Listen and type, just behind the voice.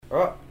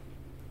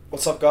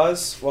What's up,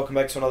 guys? Welcome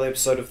back to another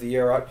episode of the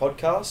Year Right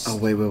podcast. Oh,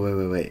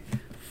 wait.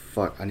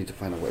 Fuck, I need to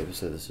find out what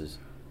episode this is.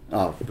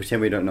 Oh,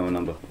 pretend we don't know a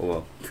number. Oh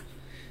well.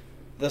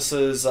 This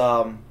is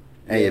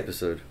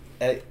episode.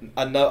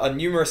 a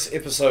numerous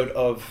episode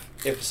of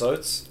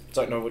episodes.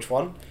 Don't know which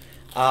one.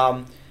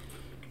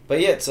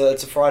 But yeah, it's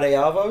a Friday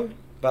arvo.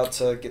 About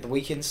to get the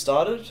weekend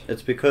started.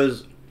 It's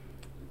because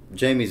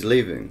Jamie's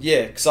leaving.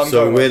 Yeah, because I'm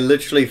so going. we're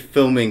literally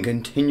filming.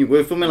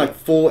 We're filming like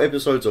 4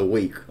 episodes a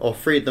week, or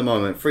 3 at the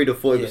moment. 3 to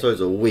 4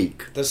 episodes a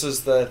week. This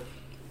is the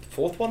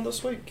 4th one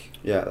this week.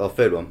 Yeah, or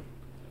 3rd one.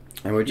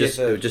 And we're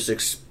just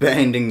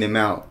expanding them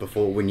out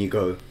before when you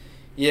go.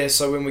 Yeah,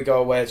 so when we go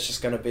away, it's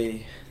just going to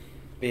be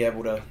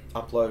able to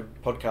upload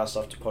podcast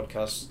after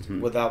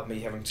podcast without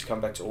me having to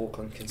come back to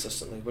Auckland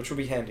consistently, which will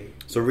be handy.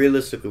 So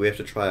realistically, we have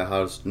to try our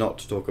hardest not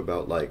to talk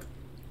about like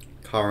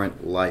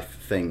current life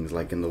things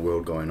like in the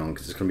world going on,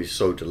 because it's going to be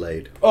so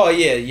delayed. Oh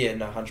yeah,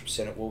 no,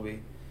 100% it will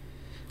be.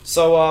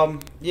 So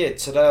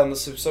today on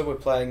this episode we're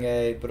playing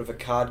a bit of a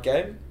card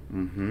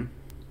game.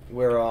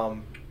 Where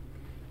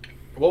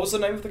what was the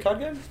name of the card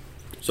game?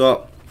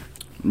 So,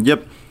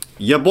 yep,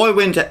 your boy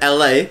went to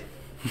LA A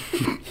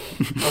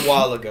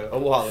while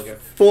ago.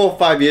 4 or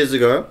 5 years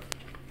ago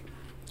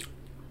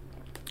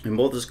and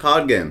bought this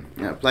card game.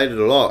 Yeah, I played it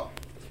a lot.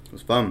 It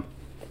was fun.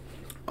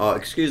 Oh,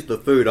 excuse the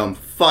food, I'm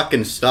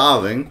fucking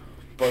starving.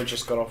 Bro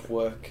just got off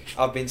work.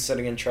 I've been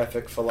sitting in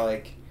traffic for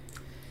I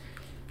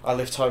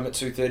left home at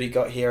 2:30,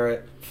 got here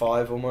at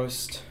 5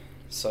 almost.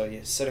 So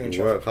yeah, sitting in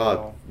traffic Work for a hard.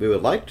 while. We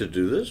would like to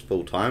do this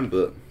full time,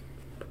 but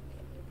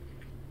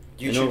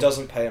YouTube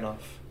doesn't pay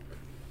enough.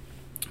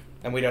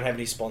 And we don't have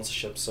any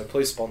sponsorships, so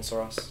please sponsor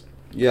us.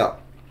 yeah.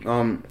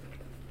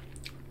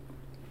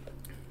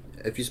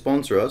 If you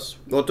sponsor us,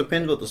 well, it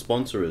depends what the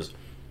sponsor is.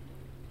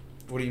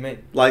 What do you mean?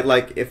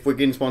 Like if we're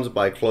getting sponsored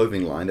by a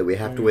clothing line that we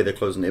have to wear the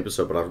clothes in the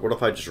episode, but what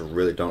if I just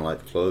really don't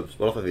like the clothes?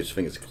 What if I just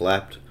think it's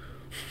clapped?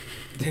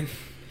 Then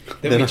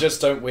we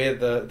just don't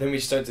then we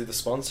just don't do the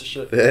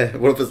sponsorship. Yeah.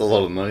 What if it's a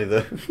lot of money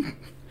though?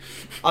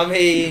 I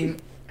mean,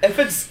 if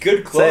it's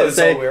good clothes,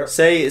 I'll wear it.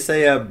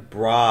 Say a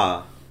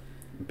bra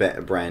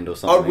brand or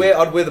something.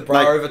 I'd wear the bra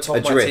Like over top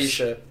a my dress.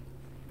 t-shirt.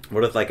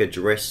 What if like a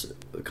dress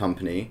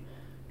company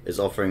is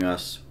offering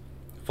us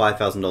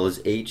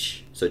 $5,000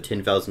 each, so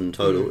 $10,000 in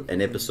total,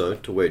 an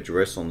episode to wear a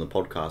dress on the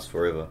podcast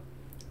forever?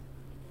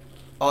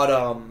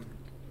 I'd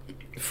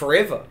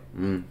forever.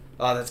 Mm.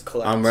 Oh, that's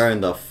collect. I'm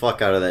wearing the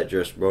fuck out of that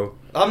dress, bro.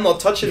 I'm not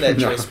touching that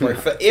dress, bro. No.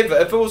 Forever. If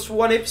it was for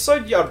one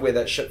episode, yeah, I'd wear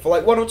that shit. For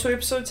like 1 or 2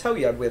 episodes, hell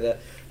yeah, I'd wear that.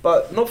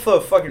 But not for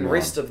the fucking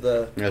rest of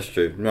the... That's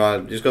true.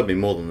 No, it's got to be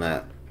more than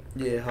that.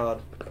 Yeah, hard.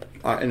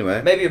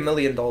 Anyway. Maybe $1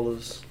 million.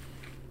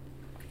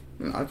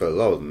 I go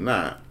lower than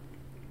that.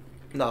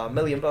 Nah, $1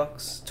 million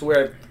to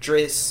wear a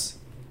dress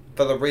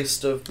for the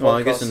rest of podcasting. Well,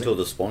 I guess until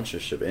the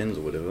sponsorship ends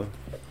or whatever.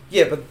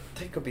 Yeah, but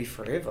that could be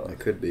forever. It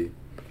could be.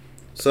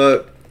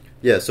 So,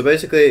 yeah, so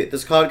basically,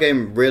 this card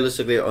game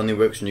realistically only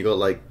works when you got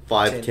like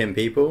 5-10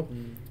 people.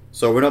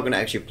 So we're not going to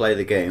actually play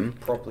the game.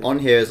 Properly. On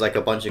here is like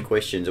a bunch of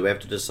questions that we have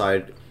to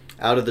decide,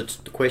 out of the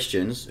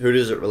questions, who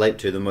does it relate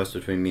to the most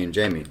between me and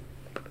Jamie.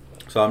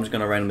 So I'm just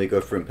going to randomly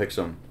go through and pick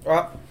some.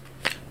 Alright.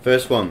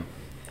 First one.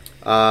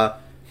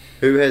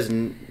 Who has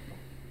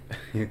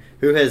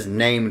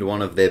named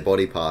one of their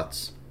body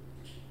parts?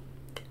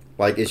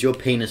 Like, is your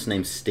penis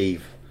named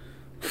Steve?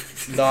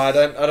 No, I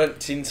don't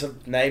tend to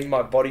name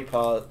my body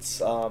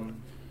parts.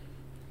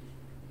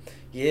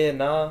 Yeah,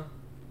 nah.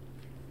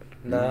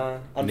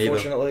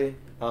 Unfortunately.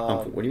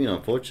 What do you mean,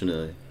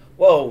 unfortunately?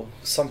 Well,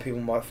 some people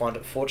might find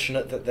it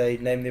fortunate that they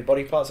name their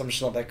body parts. I'm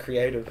just not that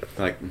creative.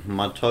 Like,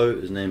 my toe,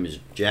 his name is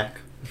Jack.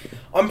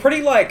 I'm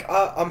pretty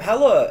I'm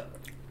hella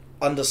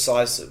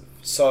undecisive.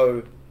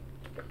 So,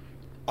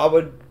 I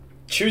would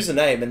choose a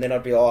name and then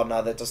I'd be like, oh,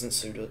 no, that doesn't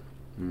suit it.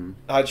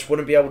 I just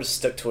wouldn't be able to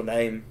stick to a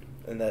name,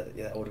 and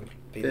that wouldn't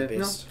be the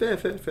best. No,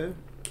 fair.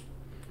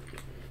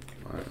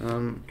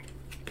 Alright,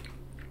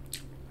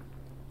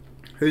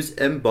 whose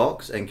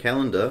inbox and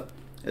calendar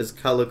is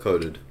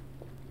color-coded?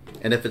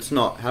 And if it's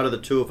not, how do the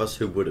two of us,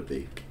 who would it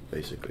be,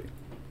 basically?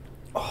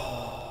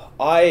 Oh,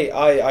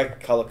 I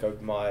color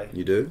code my...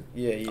 You do?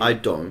 Yeah. I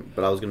don't,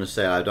 but I was going to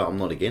say I'm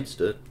not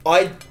against it.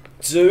 I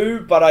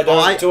do, but I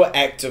don't do it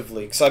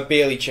actively, because I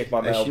barely check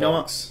my mailbox. You know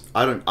what?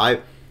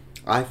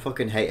 I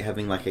fucking hate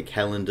having like a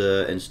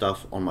calendar and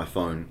stuff on my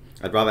phone.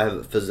 I'd rather have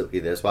it physically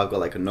there. So I've got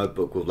like a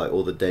notebook with like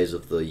all the days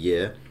of the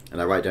year,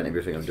 and I write down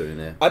everything I'm doing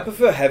there. I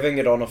prefer having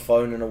it on a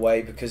phone in a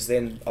way, because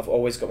then I've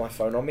always got my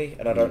phone on me,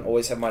 and I don't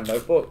always have my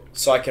notebook,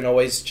 so I can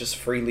always just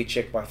freely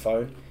check my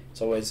phone.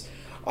 It's always...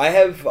 I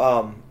have...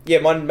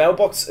 my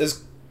mailbox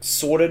is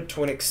sorted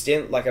to an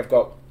extent. Like, I've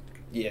got...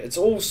 Yeah, it's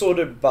all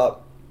sorted,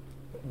 but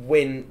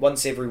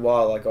once every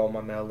while I go on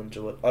my mail and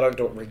do it. I don't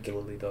do it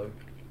regularly, though.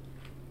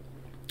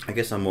 I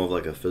guess I'm more of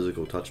like a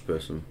physical touch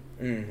person.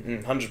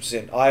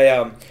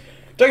 100%.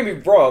 Don't get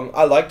me wrong,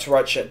 I like to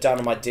write shit down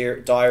in my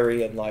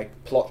diary and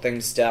like plot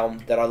things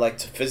down that I like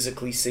to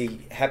physically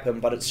see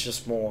happen, but it's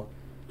just more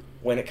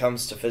when it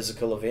comes to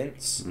physical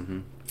events.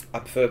 I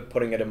prefer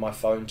putting it in my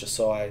phone just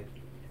so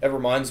it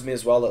reminds me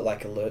as well, it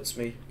like alerts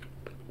me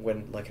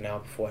when like an hour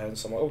beforehand.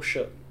 So I'm like, oh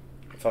shit,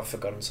 if I've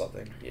forgotten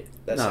something, yeah,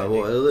 that's No, handy.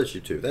 well, it lets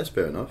you too. That's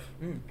fair enough.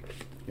 Mm.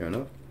 Fair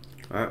enough.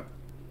 Alright.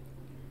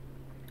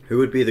 Who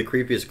would be the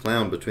creepiest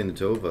clown between the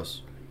two of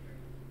us?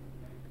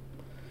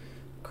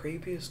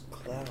 Creepiest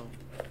clown.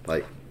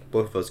 Like,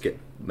 both of us get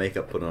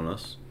makeup put on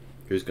us.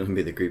 Who's going to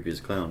be the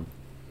creepiest clown?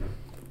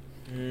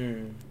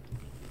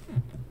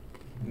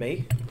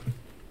 Me?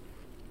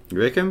 You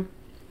reckon?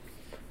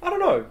 I don't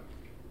know.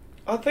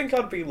 I think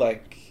I'd be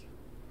like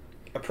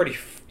a pretty.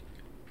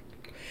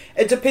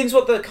 It depends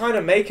what the kind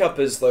of makeup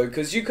is though,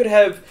 because you could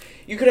have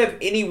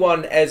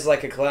anyone as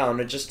like a clown.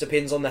 It just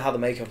depends on how the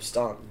makeup's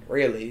done,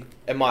 really,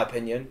 in my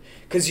opinion.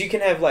 Because you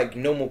can have like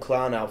normal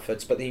clown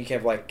outfits, but then you can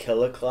have like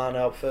killer clown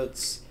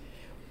outfits,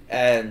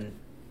 and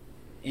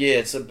yeah,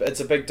 it's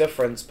a big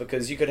difference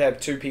because you could have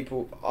two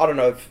people. I don't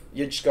know if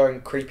you're just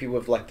going creepy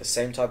with like the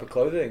same type of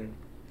clothing.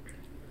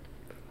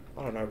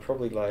 I don't know,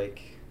 probably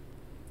like.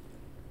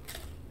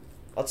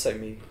 I'd say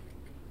me.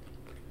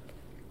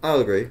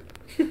 I'll agree.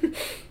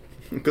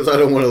 Because I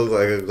don't want to look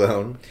like a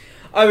clown.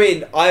 I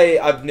mean,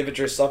 I've never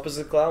dressed up as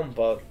a clown,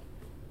 but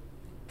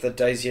the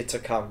day's yet to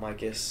come, I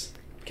guess.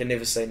 Can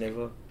never say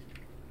never.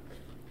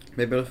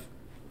 Maybe on a...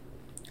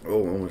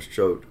 Oh, I almost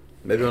choked.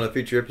 Maybe on a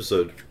future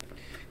episode.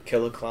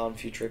 Killer clown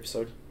future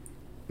episode.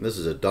 This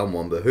is a dumb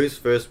one, but whose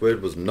first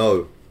word was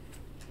no?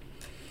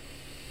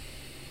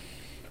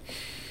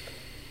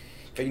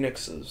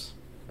 Phoenix's.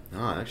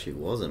 No, it actually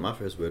wasn't. My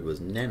first word was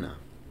Nana.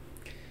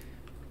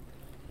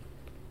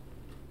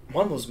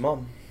 Mine was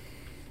mum.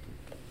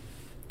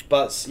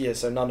 But, yeah,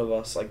 so none of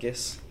us, I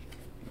guess.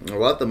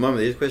 Well, at the moment,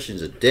 these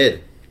questions are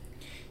dead.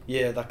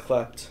 Yeah, that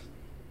clapped.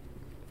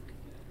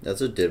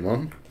 That's a dead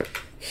one.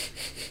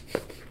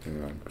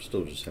 Hang on, I'm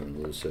still just having a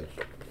little sip.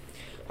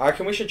 I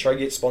reckon we should try to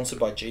get sponsored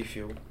by G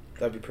Fuel.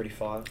 That'd be pretty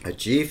fire. A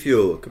G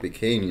Fuel could be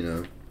keen, you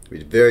know.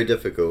 It'd be very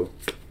difficult.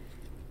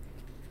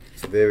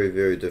 Very,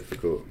 very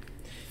difficult.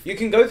 You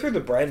can go through the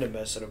brand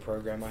ambassador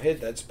program. I heard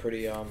that's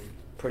pretty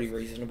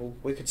reasonable.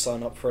 We could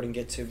sign up for it and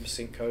get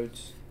 10%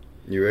 codes.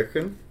 You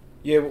reckon?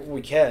 Yeah,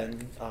 we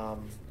can.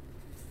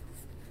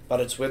 But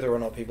it's whether or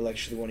not people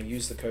actually want to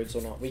use the codes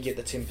or not. We get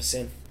the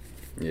 10%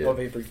 Yeah. of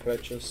every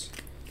purchase.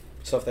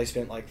 So if they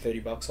spent like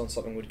 $30 on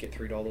something, we'd get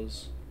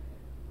 $3.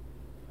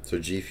 So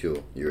G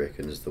Fuel, you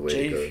reckon, is the way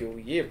G to go? Fuel,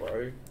 yeah,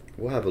 bro.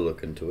 We'll have a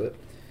look into it.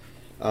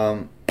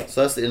 So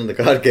that's the end of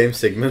the card game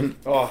segment.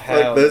 Oh,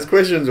 hell. Like, those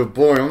questions were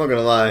boring, I'm not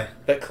gonna lie.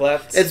 But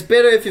clapped. It's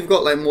better if you've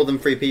got like more than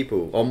 3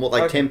 people, or more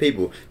like Okay. 10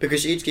 people,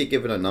 because you each get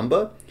given a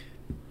number.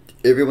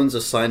 Everyone's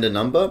assigned a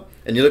number,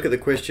 and you look at the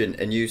question,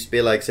 and you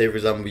be like, say for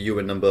example, you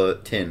were number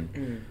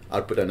 10.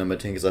 I'd put down number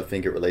 10 because I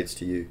think it relates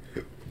to you.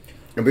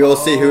 And we all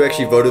see who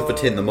actually voted for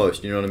 10 the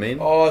most, you know what I mean?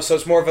 Oh, so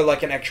it's more of a,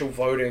 like an actual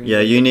voting. Yeah,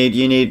 you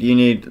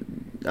need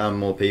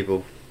more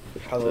people.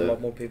 Hell, a So-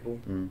 lot more people.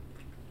 Mm.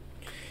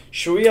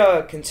 Should we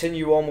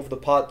continue on with the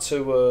part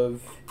 2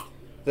 of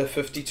the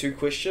 52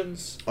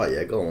 questions? Oh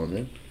yeah, go on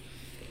then.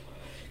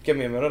 Give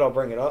me a minute, I'll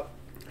bring it up.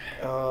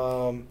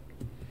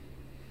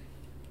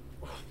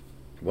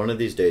 One of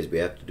these days we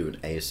have to do an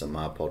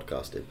ASMR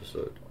podcast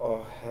episode.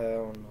 Oh,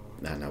 hell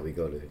no. Nah, we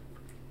got to.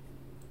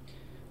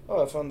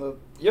 Oh, I found the...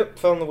 Yep,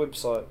 found the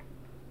website.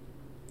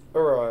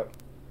 Alright.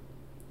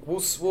 We'll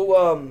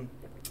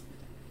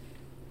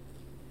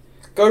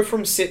go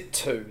from set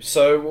 2.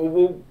 So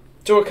we'll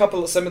do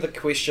some of the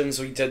questions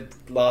we did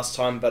last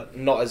time, but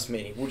not as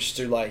many. We'll just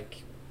do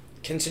like...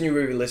 Continue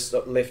where we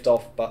left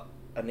off, but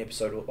an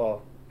episode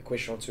or a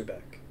question or 2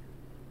 back.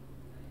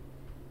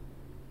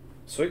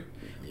 Sweet.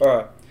 Yeah.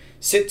 Alright.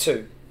 Set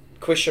 2.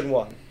 Question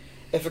 1.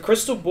 If a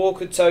crystal ball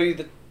could tell you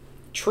the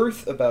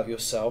truth about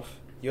yourself,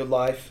 your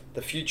life,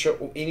 the future,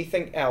 or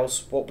anything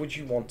else, what would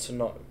you want to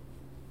know?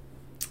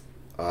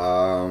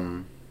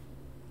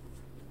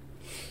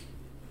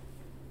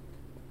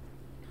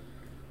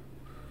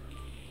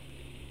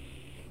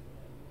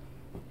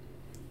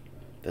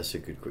 That's a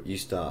good... You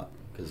start,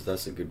 because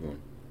that's a good one.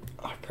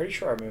 I'm pretty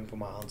sure I remember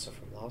my answer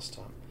from last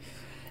time.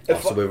 Oh,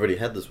 so we've already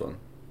had this one.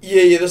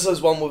 Yeah, this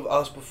is one we've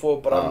asked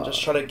before, but I'm Ah.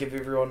 just trying to give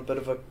everyone a bit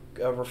of a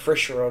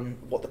refresher on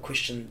what the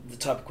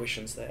type of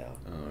questions they are.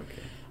 Oh,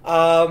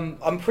 okay.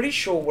 I'm pretty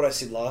sure what I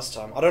said last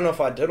time. I don't know if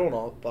I did or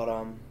not, but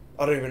I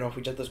don't even know if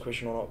we did this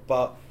question or not.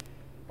 But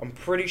I'm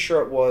pretty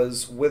sure it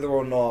was whether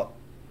or not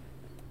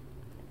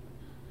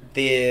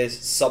there's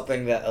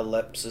something that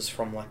ellipses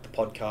from like the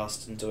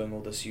podcast and doing all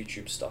this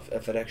YouTube stuff.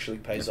 If it actually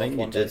pays I off think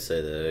one you day. did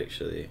say that,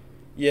 actually.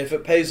 Yeah, if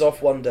it pays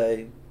off one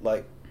day,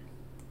 like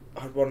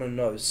I'd want to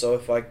know. So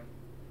if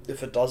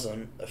it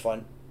doesn't,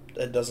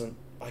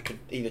 I could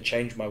either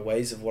change my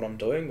ways of what I'm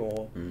doing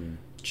or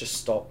just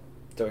stop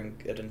doing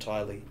it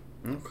entirely.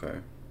 Okay.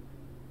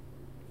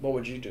 What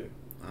would you do?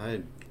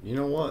 You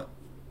know what?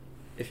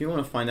 If you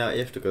want to find out, you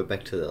have to go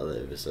back to the other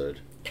episode.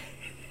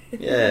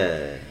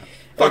 Yeah.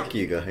 Fuck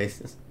you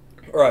guys.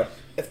 Alright,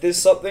 if there's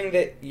something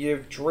that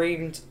you've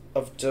dreamed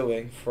of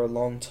doing for a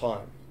long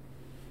time.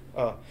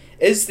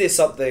 Is there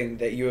something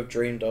that you have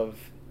dreamed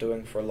of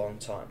doing for a long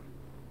time?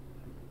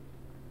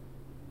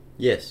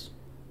 Yes.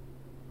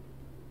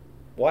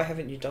 Why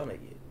haven't you done it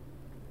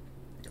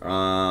yet?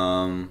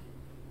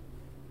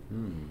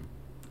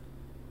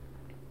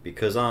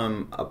 Because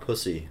I'm a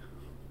pussy.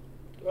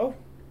 Oh,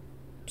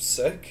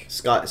 sick.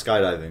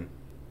 Skydiving.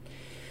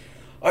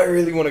 I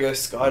really want to go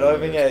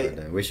skydiving, eh?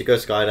 Skydiving. We should go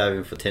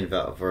skydiving for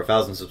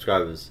 1,000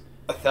 subscribers.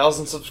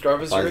 1,000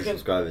 subscribers, you 1,000 reckon?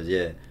 subscribers,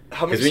 yeah.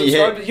 How many 'Cause when you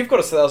subscribers? You've got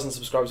 1,000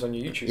 subscribers on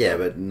your YouTube. Yeah,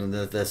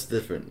 but that's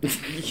different.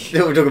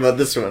 We're talking about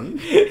this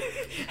one.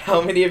 How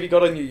many have you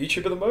got on your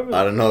YouTube at the moment?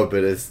 I don't know,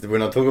 but we're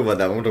not talking about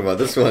that. We're talking about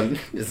this one.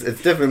 It's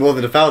definitely more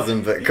than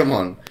 1,000, but come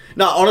on.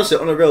 No, honestly,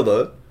 on the real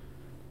though.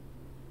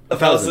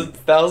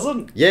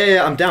 1,000?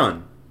 Yeah, I'm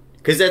down.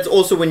 Because that's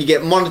also when you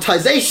get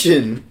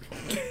monetization.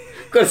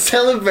 Gotta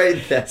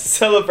celebrate that.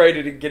 Celebrate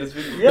it and get us.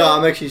 Yeah. No,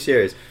 I'm actually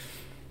serious.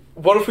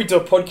 What if we do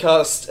a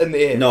podcast in the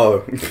air?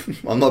 No,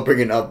 I'm not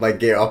bringing up my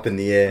gear up in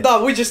the air.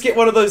 No, we just get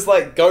one of those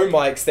like Go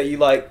mics that you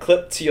like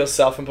clip to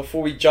yourself, and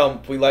before we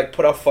jump, we like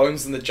put our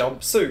phones in the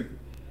jumpsuit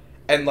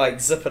and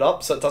like zip it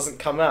up so it doesn't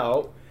come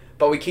out,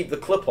 but we keep the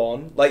clip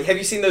on. Like, have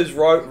you seen those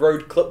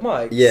Rode clip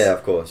mics? Yeah,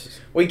 of course.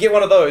 We get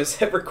one of those,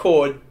 hit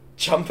record,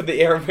 jump in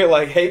the air, and we're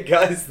like, "Hey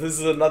guys, this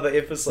is another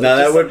episode." No,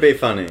 that Just, would be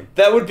funny.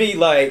 That would be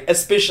like,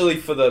 especially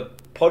for the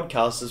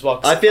podcast as well.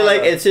 'Cause I feel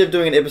like instead of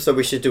doing an episode,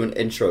 we should do an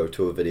intro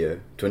to a video,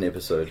 to an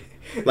episode.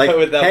 Like,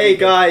 That hey be good.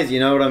 guys, you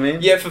know what I mean?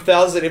 Yeah, for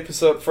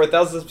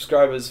 1,000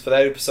 subscribers for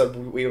that episode,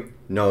 we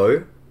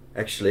No,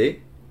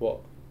 actually, what?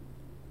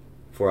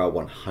 for our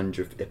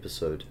 100th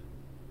episode.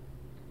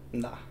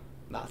 Nah,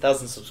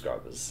 1,000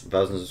 subscribers.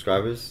 1,000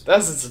 subscribers?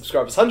 1,000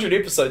 subscribers, 100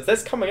 episodes.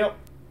 That's coming up,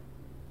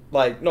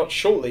 like not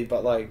shortly,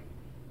 but like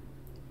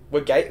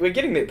we're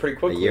getting there pretty A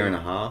quickly. year and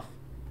a half?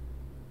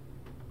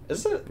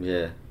 Is it?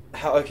 Yeah.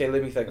 How? Okay,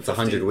 let me think. It's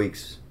 100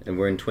 weeks, and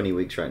we're in 20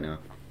 weeks right now.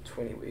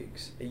 20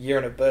 weeks, a year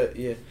and a bit.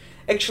 Yeah.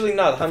 Actually,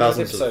 no, the 100th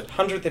 1,000 episode.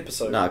 100th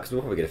episode. Nah, because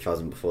we'll probably get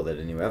 1,000 before that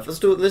anyway. Let's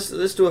do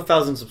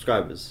 1,000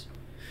 subscribers.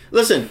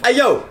 Listen, hey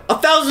yo,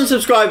 1,000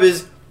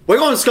 subscribers, we're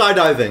going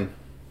skydiving.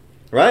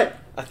 Right?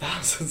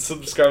 1,000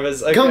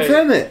 subscribers. Okay.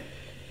 Confirm it.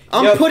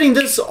 I'm Yep. putting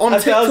this on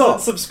 1,000 TikTok.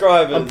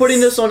 subscribers. I'm putting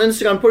this on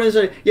Instagram. I'm putting this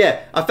on... Yeah,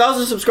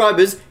 1,000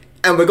 subscribers,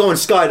 and we're going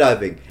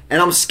skydiving.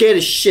 And I'm scared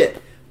as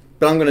shit,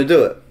 but I'm going to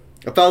do it.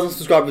 1,000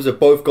 subscribers are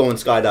both going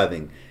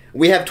skydiving.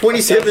 We have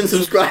 27 1,000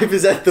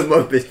 subscribers at the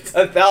moment.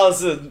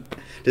 1,000.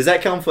 Does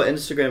that count for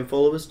Instagram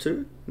followers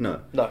too? No.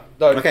 No.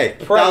 Okay,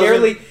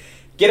 Primarily,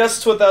 get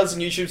us to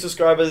 1,000 YouTube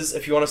subscribers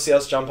if you want to see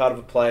us jump out of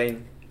a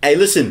plane. Hey,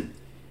 listen.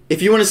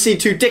 If you want to see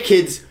two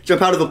dickheads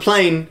jump out of a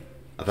plane,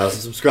 1,000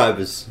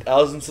 subscribers.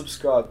 1,000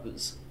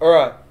 subscribers.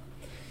 Alright.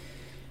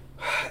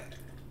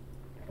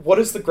 What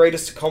is the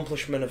greatest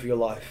accomplishment of your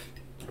life?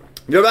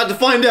 You're about to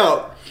find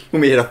out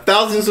when we hit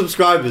 1,000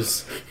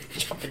 subscribers.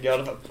 Jumping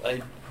out of a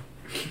plane.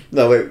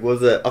 No, wait,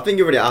 was it? I think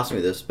you already asked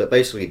me this, but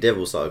basically,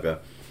 Devil Saga.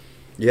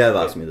 You have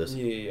asked me this.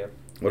 Yeah.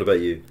 What about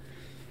you?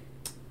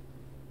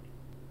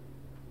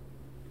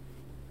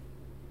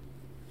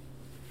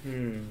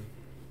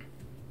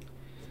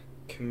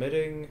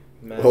 Committing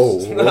mass. Oh,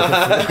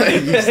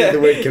 you said the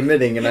word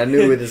committing, and I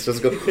knew where this was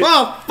going.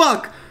 Oh,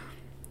 fuck!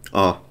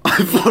 Oh, I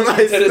thought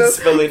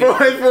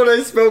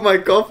I spilled my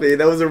coffee.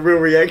 That was a real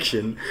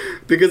reaction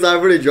because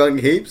I've already drunk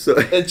heaps. So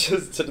It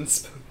just didn't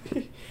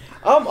spill.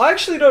 I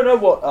actually don't know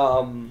what.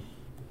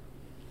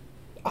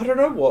 I don't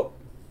know what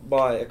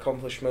my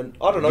accomplishment.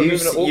 I don't know. Moving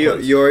to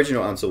Auckland. Your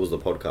original answer was the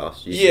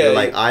podcast. Yeah, You're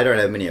like, I don't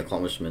have many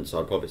accomplishments, so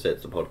I'd probably say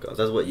it's the podcast.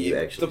 That's what you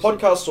actually The said.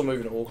 podcast or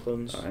moving to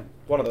Auckland. Alright.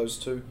 One of those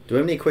two. Do we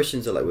have any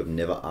questions that like we've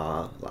never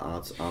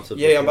answered?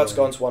 Yeah, I'm about to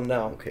before? go into one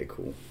now. Okay,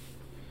 cool.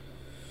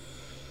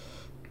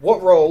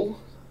 What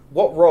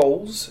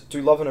roles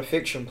do love and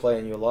affection play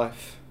in your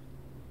life?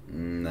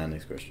 Nah,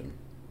 next question.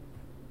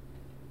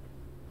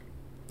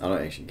 I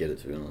don't actually get it,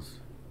 to be honest.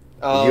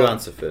 Uh, You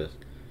answer first.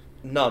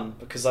 None,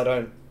 because I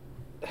don't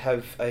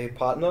have a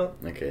partner.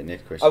 Okay,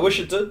 next question. I wish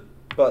it did,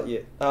 but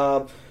yeah.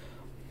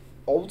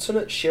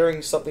 Alternate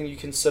sharing something you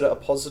consider a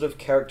positive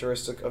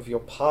characteristic of your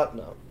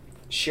partner.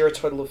 Share a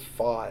total of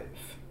 5.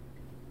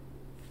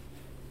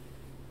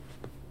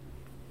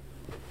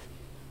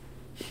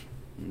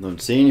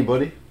 Don't see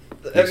anybody.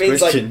 That Next means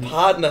question. like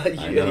partner, you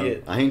I know.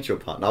 idiot. I ain't your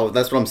partner. Oh,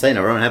 that's what I'm saying.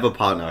 I don't have a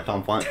partner. I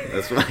can't find.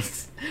 That's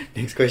right.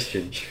 Next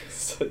question.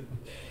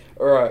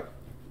 Alright.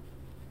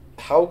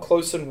 How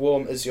close and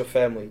warm is your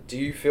family? Do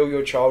you feel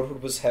your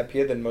childhood was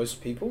happier than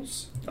most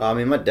people's? I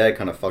mean, my dad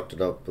kind of fucked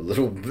it up a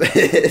little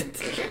bit.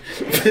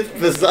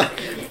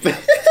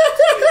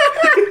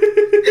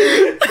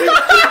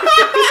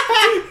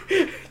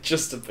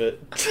 Just a bit.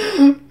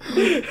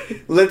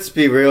 Let's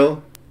be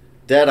real.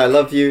 Dad, I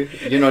love you.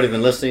 You're not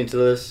even listening to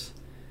this.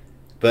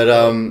 But,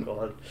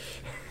 God.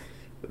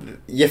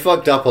 you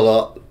fucked up a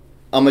lot.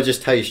 I'ma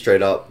just tell you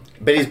straight up.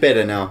 But he's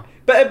better now.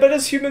 But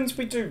as humans,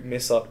 we do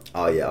mess up.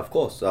 Oh, yeah, of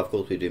course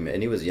we do.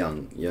 And he was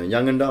young.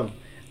 Young and dumb.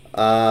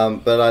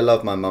 But I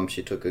love my mum.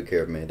 She took good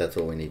care of me. That's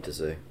all we need to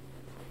say.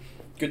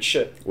 Good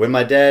shit. When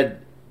my dad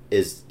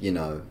is,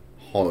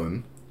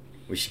 home,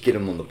 we should get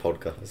him on the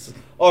podcast.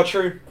 Oh,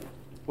 true.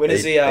 When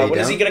is he? Are you When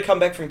is he down? gonna come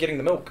back from getting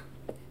the milk?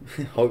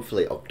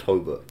 Hopefully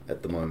October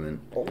at the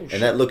moment. Oh, And shit.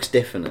 that looks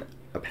definite,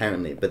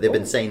 apparently. But they've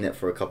been Oh. saying that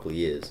for a couple of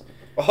years.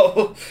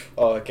 Oh,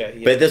 okay.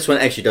 Yeah. But this one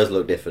actually does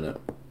look definite.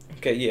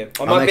 Okay, yeah.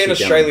 I I'm might be in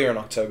actually Australia in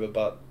October,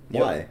 but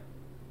yeah, Why?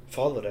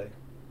 for holiday,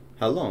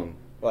 How long?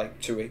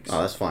 like 2 weeks.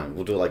 Oh, that's fine.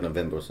 We'll do it like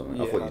November or something.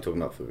 I Yeah. thought you were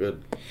talking about for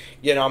good.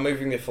 Yeah, no, I'm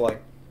moving there for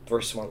like the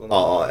rest of my life.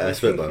 Oh,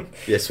 sweet though.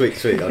 Yeah, sweet.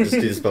 I'll just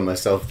do this by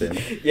myself then.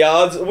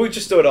 Yeah, we'll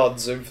just do it on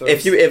Zoom for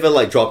If you ever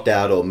like dropped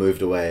out or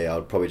moved away,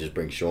 I'd probably just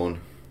bring Sean.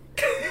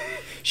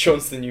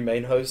 Sean's the new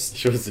main host.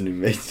 Sean's the new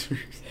mate.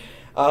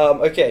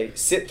 Okay,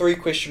 set 3,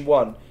 question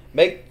 1.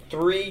 Make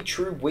 3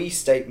 true we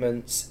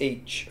statements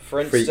each. For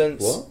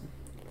instance, What?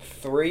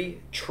 3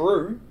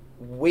 true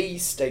we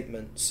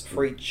statements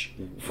for each.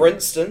 For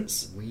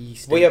instance, We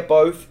we are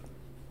both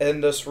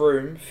in this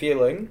room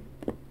feeling.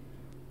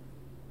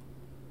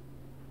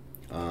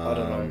 I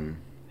don't know.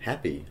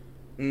 Happy.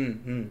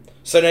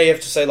 So now you have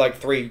to say like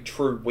 3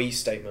 true we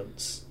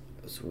statements.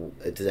 So,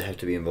 does it have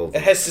to be involved?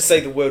 It has to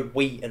say the word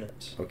we in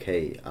it.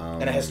 Okay.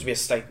 And it has to be a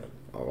statement.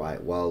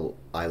 Alright, well,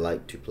 I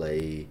like to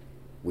play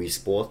Wii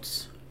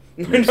Sports.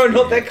 No, Makes no, me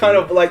not that happy. kind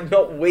of, like,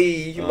 not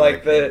we, Oh,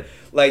 like okay. the,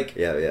 like,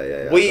 Yeah.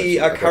 I we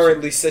got are you.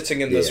 currently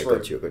sitting in Yeah, this I room.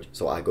 got you.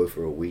 So I go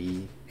for a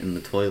wee in the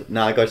toilet.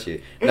 No, I got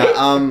you. No,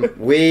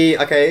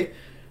 okay.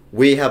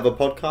 We have a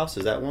podcast,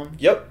 is that one?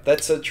 Yep,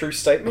 that's a true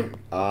statement.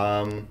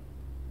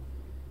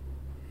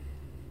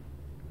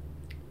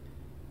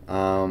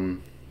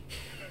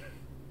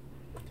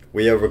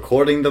 We are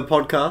recording the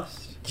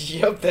podcast.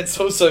 Yep, that's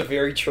also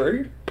very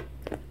true.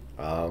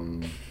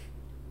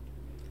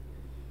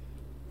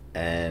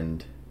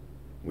 And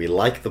we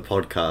like the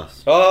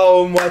podcast.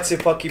 Oh, my te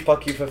paki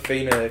paki for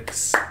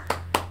Phoenix.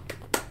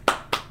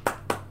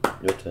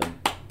 Your turn.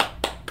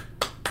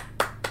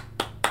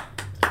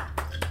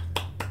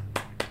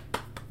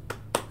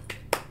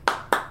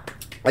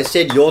 I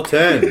said your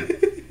turn.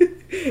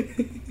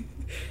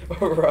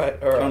 Alright.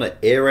 Trying to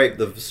air rape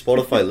the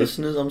Spotify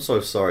listeners? I'm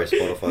so sorry,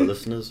 Spotify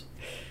listeners.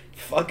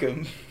 Fuck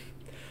him.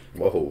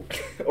 Whoa.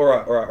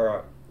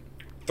 Alright.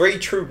 3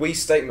 true we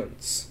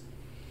statements.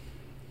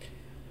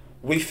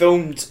 We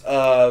filmed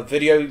a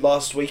video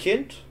last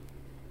weekend.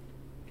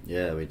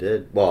 Yeah, we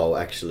did. Well,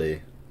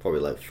 actually, probably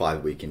like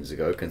 5 weekends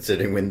ago,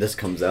 considering when this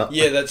comes out.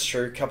 Yeah, that's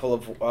true. A couple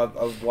of a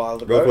while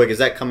ago. Real quick, is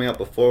that coming up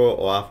before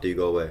or after you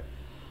go away?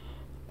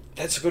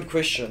 That's a good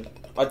question.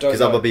 I don't know.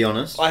 Because I'm gonna be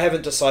honest, I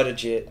haven't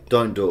decided yet.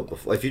 don't do it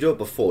before. If you do it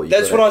before, you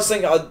That's gotta- what I was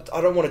thinking.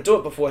 I don't want to do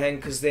it beforehand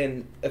because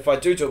then if I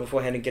do it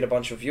beforehand and get a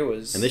bunch of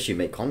viewers, Unless you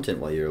make content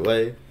while you're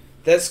away.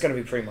 that's going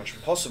to be pretty much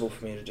impossible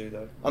for me to do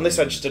though. Unless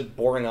I just did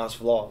boring ass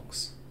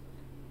vlogs.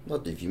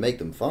 Not if you make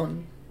them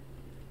fun.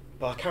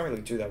 But I can't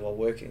really do that while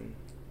working.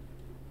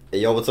 Hey,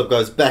 yo, what's up,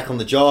 guys? Back on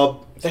the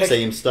job. Back-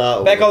 Same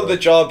start. Back on the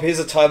job, here's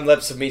a time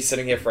lapse of me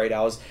sitting here for 8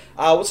 hours.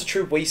 What's a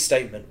true we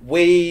statement?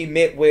 We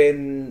met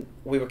when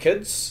we were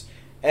kids,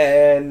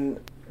 and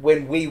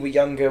when we were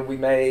younger, we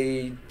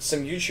made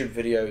some YouTube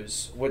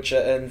videos, which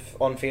are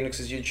on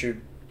Phoenix's YouTube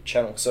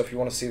channel. So if you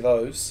want to see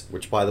those,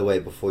 Which, by the way,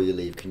 before you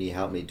leave, can you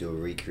help me do a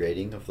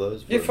recreating of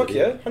those? for Yeah, a fuck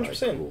video? yeah,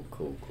 100%. Alright,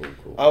 cool.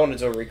 I want to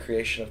do a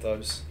recreation of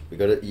those. We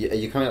got it. Are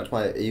you coming up to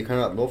Are you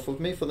coming up north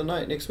with me for the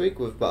night next week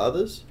with my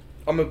others?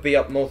 I'm gonna be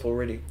up north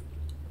already.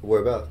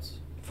 Whereabouts?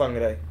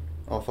 Whangarei.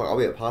 Oh fuck! I'll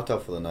be at Partal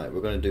for the night.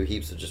 We're gonna do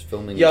heaps of just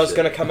filming. Yeah, I and was shit.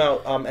 gonna come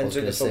out and was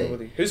do the gonna film say.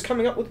 with you. Who's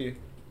coming up with you?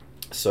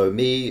 So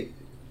me,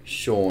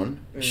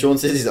 Sean. Mm. Sean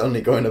says he's only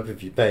going up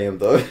if you pay him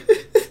though.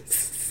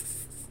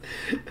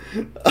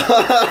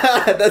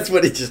 That's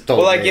what he just told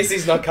Well, me. I guess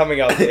he's not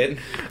coming up then.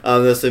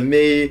 So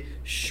me,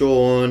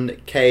 Sean,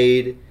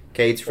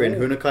 Cade's friend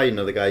Ooh. Hunakai, you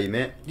know the guy you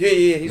met? Yeah,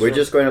 he's We're right.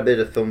 just going up there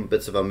to film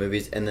bits of our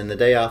movies, and then the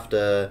day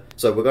after,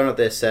 so we're going up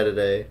there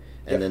Saturday,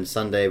 and Yep. then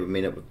Sunday we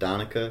meet up with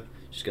Danica.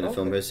 She's going to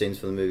film Okay. her scenes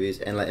for the movies,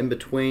 and like in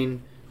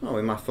between,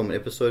 we might film an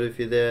episode if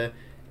you're there.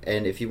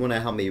 And if you want to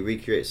help me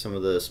recreate some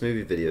of the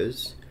smoothie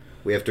videos,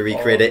 we have to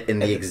recreate it in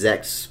the and-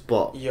 exact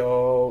spot.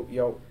 Yo.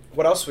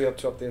 What else are we up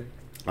to up there?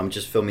 I'm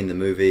just filming the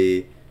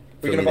movie.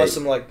 We're gonna filming buy the-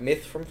 some like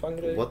meth from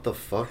Whangarei? What the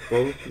fuck,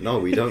 bro? No,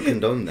 we don't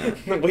condone that.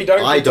 We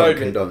don't. I don't condone it.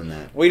 condone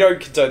that. We don't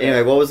condone Anyway,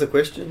 it. what was the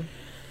question?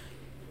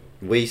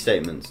 We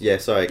statements. Yeah,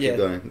 sorry, keep Yeah.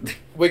 going.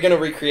 We're gonna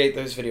recreate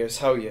those videos.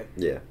 Hell yeah.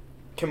 Yeah.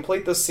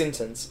 Complete this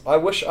sentence. I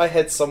wish I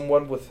had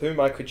someone with whom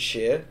I could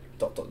share. ...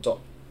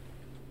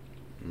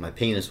 My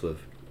penis with.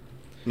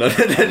 No, no.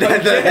 Okay,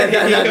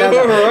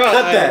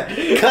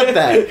 Cut alright.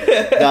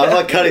 that. No, I'm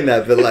not cutting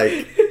that, but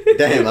like,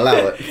 damn,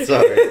 allow it.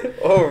 Sorry.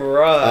 All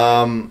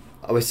right.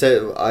 I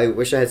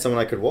wish I had someone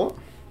I could what?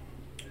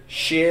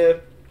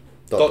 Share ...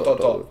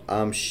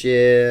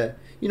 Share.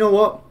 You know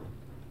what?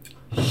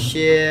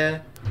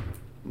 Share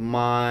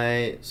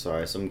my.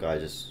 Sorry, some guy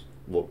just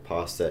walked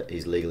past that.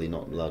 He's legally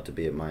not allowed to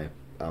be at my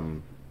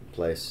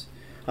place.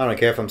 I don't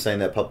care if I'm saying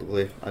that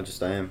publicly. I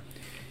am.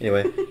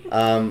 Anyway,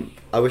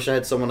 I wish I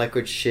had someone I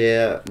could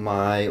share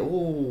my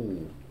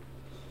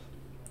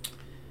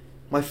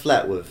my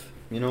flat with.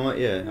 You know what?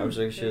 Yeah, I wish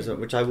I could share some,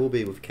 which I will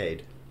be with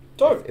Cade.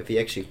 Dope. If he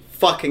actually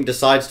fucking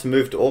decides to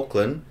move to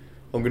Auckland,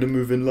 I'm gonna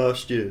move in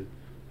last year.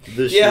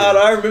 This Yeah,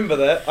 year. I remember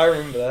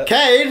that.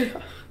 Cade!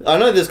 I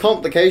know there's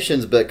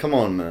complications, but come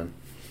on, man.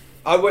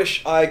 I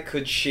wish I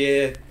could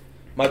share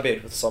my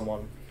bed with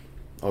someone.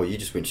 Oh, you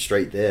just went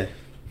straight there.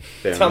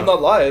 Fair I'm enough.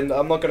 not lying.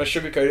 I'm not gonna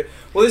sugarcoat it.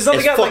 Well, there's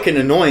nothing It's fucking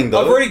annoying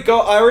though.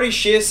 I already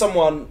share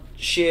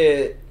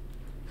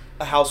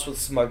a house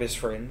with my best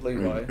friend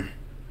Levi.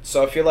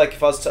 So I feel like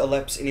if I was to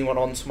elapse anyone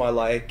onto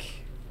my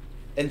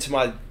into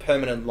my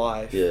permanent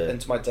life,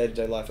 into my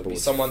day-to-day life, it'd be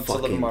someone to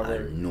live in my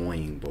room.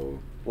 Annoying, bro.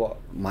 What?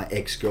 My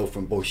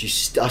ex-girlfriend, bro.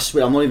 I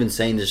swear, I'm not even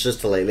saying this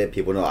just to let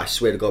people know. I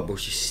swear to God, bro,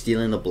 she's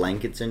stealing the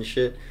blankets and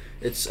shit.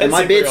 And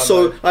my bed's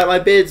my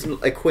bed's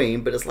a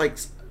queen, but it's like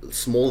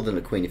smaller than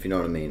a queen, if you know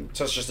what I mean.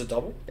 So it's just a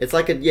double? It's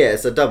like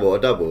it's a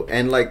double,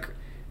 and like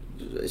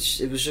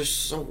it was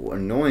just so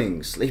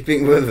annoying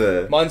sleeping with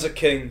her. Mine's a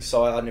king,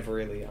 so I never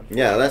really.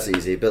 Yeah, that's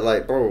easy, but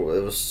like, bro,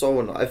 it was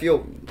so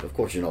annoying. Of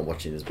course, you're not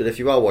watching this, but if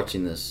you are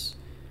watching this,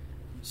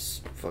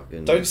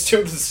 fucking don't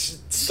steal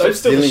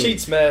the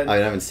sheets, man. I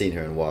haven't seen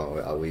her in a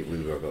while. We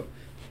broke up.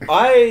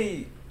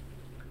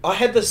 I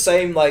had the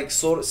same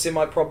sort of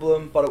semi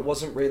problem, but it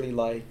wasn't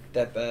really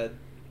that bad.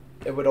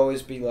 It would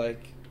always be I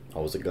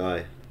was a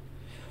guy.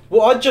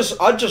 Well, I'd just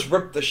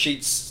rip the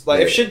sheets.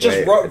 If she'd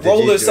just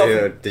roll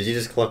herself. Did you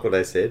just clock what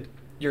I said?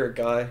 You're a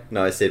guy.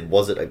 No, I said,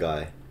 was it a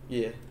guy?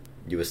 Yeah.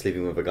 You were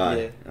sleeping with a guy?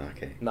 Yeah. Oh,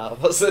 okay. Nah, it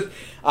wasn't.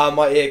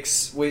 My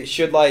ex,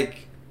 she'd fucking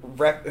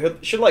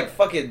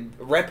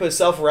wrap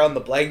herself around the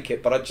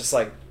blanket, but I'd just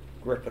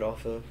rip it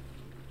off her.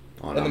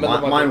 Oh, no,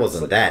 mine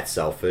wasn't that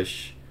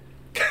selfish.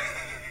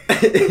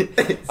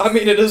 I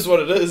mean, it is what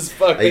it is.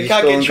 Fuck, Are you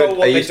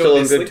still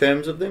on good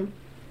terms with them?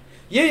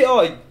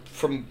 Yeah,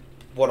 from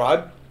what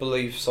I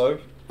believe so.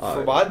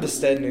 From my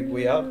understanding,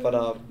 we are,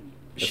 but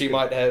she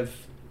might have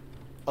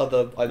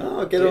other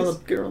ideas.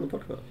 Get her on the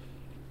podcast.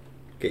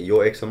 Get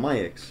your ex and my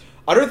ex.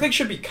 I don't think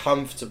she'd be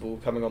comfortable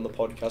coming on the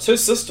podcast. Her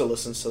sister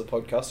listens to the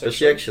podcast. Does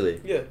she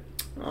actually? Yeah.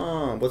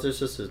 Oh, what's her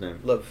sister's name?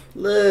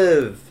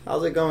 Liv.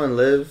 How's it going,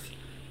 Liv?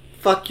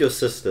 Fuck your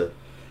sister.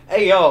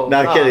 Hey, yo.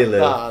 Nah, kidding,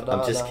 Liv.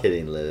 I'm just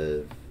kidding,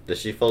 Liv. Does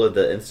she follow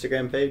the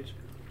Instagram page?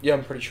 Yeah,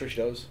 I'm pretty sure she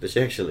does. Does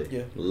she actually?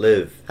 Yeah.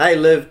 Liv. Hey,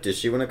 Liv. Does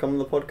she want to come on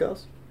the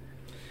podcast?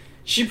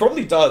 She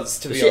probably does,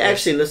 to be honest. Does she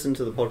actually listen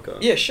to the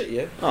podcast? Yeah, shit,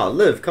 yeah. Oh,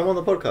 Liv, come on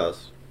the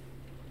podcast.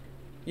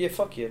 Yeah,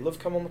 fuck yeah. Liv,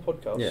 come on the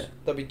podcast. Yeah.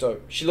 That'd be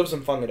dope. She lives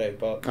in Whangarei,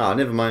 but... Oh,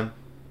 never mind.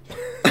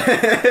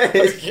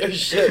 Oh,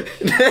 shit.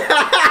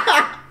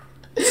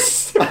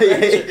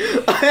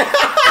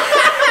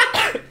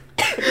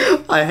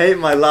 I hate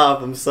my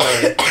laugh, I'm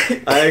sorry.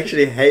 I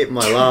actually hate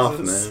my laugh,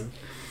 man.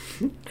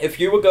 If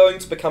you were going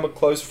to become a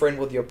close friend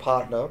with your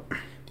partner,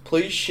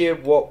 please share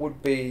what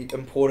would be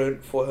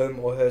important for him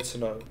or her to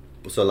know.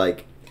 So,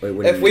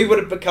 if we would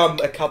have become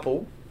a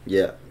couple,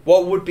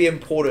 what would be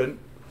important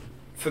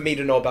for me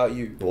to know about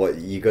you? What,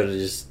 we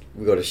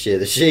gotta share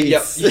the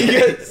sheets?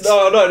 Yep.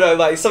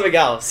 No, something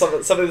else.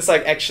 Something that's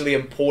actually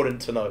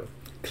important to know.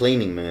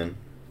 Cleaning, man.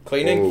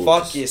 Cleaning?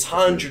 Fuck yes,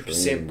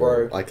 100%,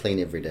 bro. I clean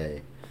every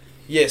day.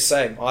 Yeah,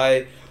 same.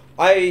 I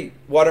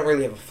don't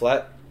really have a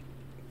flat,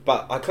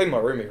 but I clean my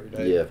room every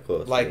day. Yeah, of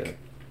course.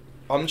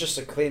 I'm just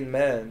a clean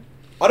man.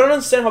 I don't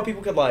understand how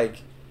people can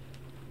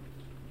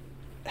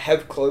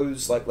have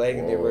clothes laying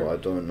in their room. I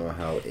don't know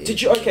how.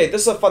 Did you? Okay,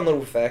 this is a fun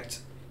little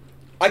fact.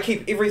 I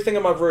keep everything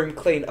in my room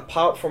clean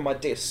apart from my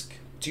desk.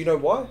 Do you know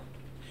why?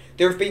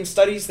 There have been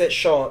studies that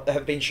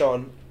have been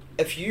shown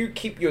if you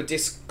keep your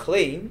desk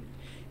clean,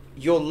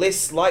 you're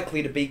less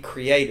likely to be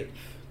creative.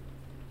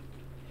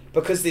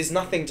 Because there's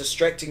nothing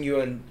distracting you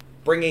and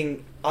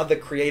bringing other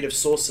creative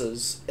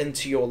sources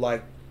into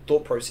your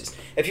thought process.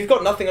 If you've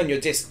got nothing on your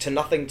desk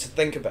nothing to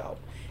think about,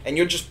 and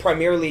you're just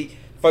primarily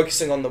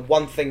focusing on the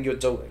one thing you're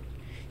doing,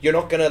 you're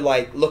not gonna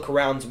look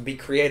around and be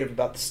creative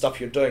about the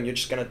stuff you're doing. You're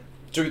just gonna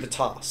do the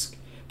task.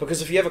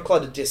 Because if you have a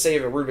cluttered desk, say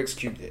you have a Rubik's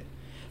Cube there,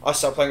 I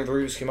start playing with the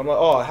Rubik's Cube, I'm like,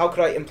 oh, how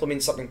could I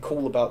implement something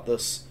cool about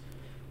this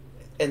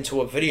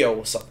into a video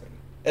or something?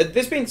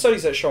 There's been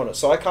studies that have shown it,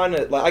 so I kind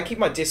of, I keep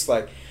my desk,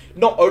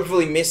 not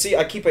overly messy,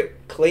 I keep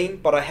it clean,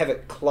 but I have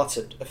it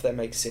cluttered, if that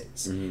makes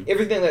sense. Mm-hmm.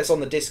 Everything that's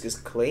on the desk is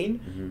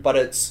clean, but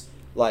it's,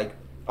 I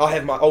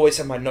always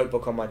have my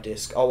notebook on my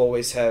desk, I'll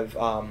always have,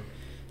 a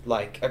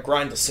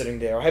grinder sitting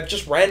there, I have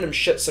just random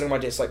shit sitting on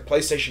my desk,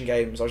 PlayStation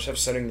games, I just have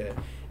sitting there,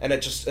 and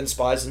it just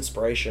inspires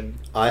inspiration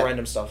for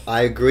random stuff.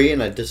 I agree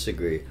and I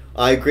disagree.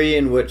 I agree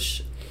in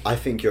which I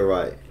think you're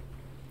right.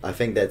 I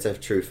think that's a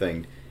true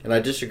thing. And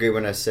I disagree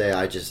when I say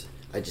I just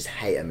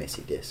hate a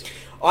messy desk.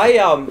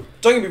 Don't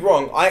get me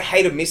wrong, I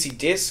hate a messy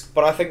desk,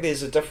 but I think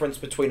there's a difference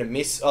between a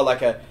messy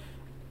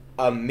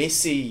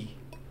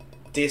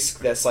desk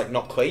that's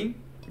not clean.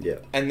 Yeah.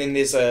 And then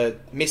there's a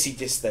messy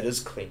desk that is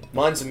clean.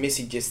 Mine's a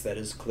messy desk that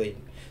is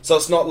clean. So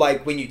it's not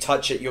when you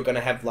touch it you're gonna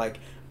have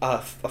a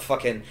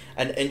fucking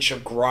an inch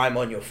of grime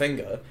on your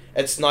finger.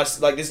 It's nice,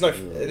 there's no,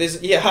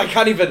 I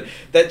can't even,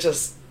 that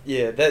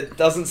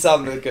doesn't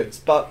sound really good,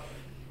 but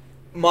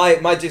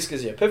my desk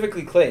is,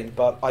 perfectly clean,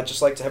 but I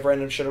just like to have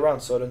random shit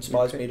around, so it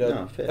inspires me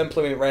to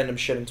implement random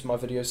shit into my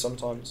videos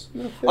sometimes.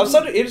 I've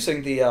started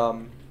editing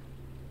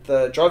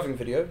the driving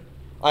video.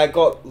 I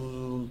got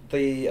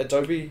the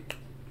Adobe.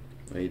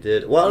 Oh, you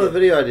did? What other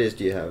video ideas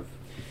do you have?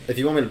 If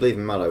you want me to bleep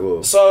them out, I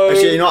will. So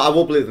actually, you know what? I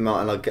will bleep them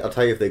out, and I'll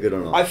tell you if they're good or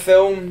not. I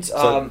filmed.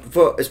 So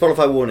for a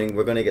Spotify warning,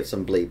 we're gonna get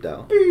some bleeped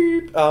out.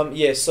 Boop.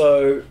 Yeah.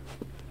 So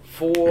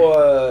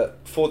for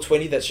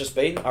 420 that's just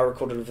been, I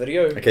recorded a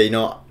video. Okay, you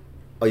know what?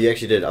 Oh, you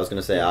actually did. I was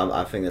gonna say,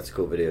 I think that's a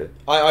cool video.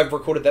 I've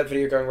recorded that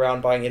video going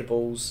around buying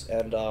edibles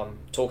and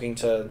talking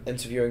to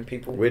interviewing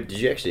people. Where'd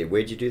you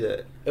do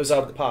that? It was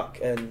out at the park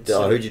and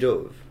Who'd you do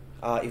it with?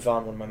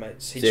 Ivan, one of my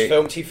mates. He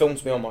So he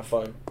films me on my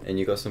phone. And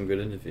you got some good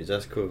interviews.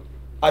 That's cool.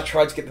 I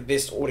tried to get the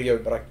best audio,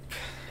 but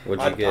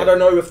What'd you get? I don't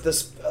know if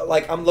this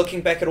I'm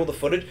looking back at all the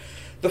footage.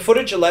 The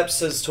footage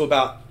elapses to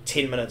about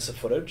 10 minutes of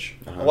footage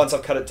once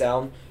I've cut it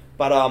down.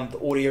 But the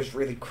audio is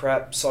really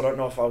crap, so I don't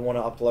know if I want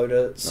to upload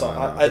it.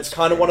 So it's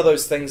kind of one of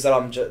those things that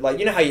I'm just like,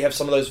 you know how you have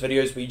some of those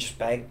videos where you just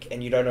bank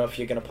and you don't know if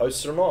you're going to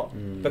post it or not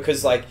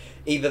because like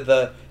either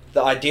the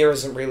idea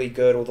isn't really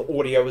good or the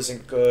audio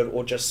isn't good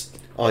or just.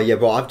 Oh yeah,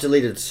 bro! I've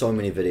deleted so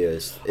many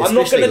videos. I'm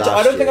not gonna.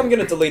 I don't think I'm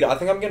gonna delete it. I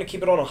think I'm gonna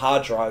keep it on a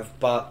hard drive,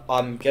 but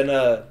I'm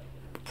gonna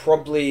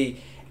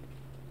probably.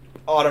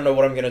 I don't know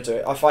what I'm gonna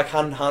do. If I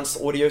can't enhance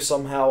the audio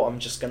somehow, I'm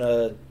just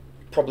gonna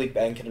probably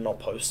bank it and not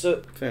post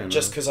it. Fair enough.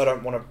 Just because I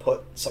don't want to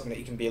put something that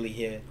you can barely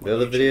hear. The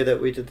other video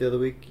that we did the other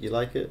week, you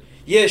like it?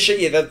 Yeah, shit,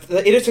 yeah.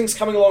 The editing's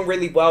coming along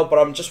really well, but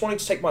I'm just wanting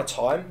to take my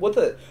time with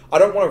it. I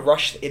don't want to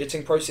rush the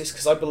editing process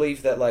because I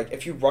believe that like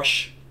if you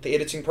rush the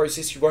editing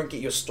process, you won't get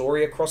your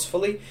story across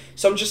fully.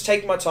 So I'm just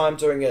taking my time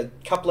doing a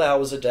couple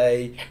hours a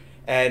day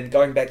and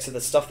going back to the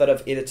stuff that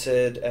I've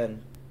edited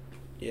and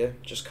yeah,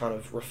 just kind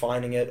of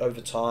refining it over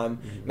time,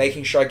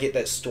 making sure I get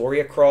that story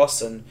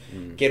across and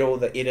get all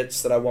the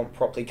edits that I want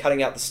properly,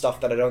 cutting out the stuff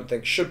that I don't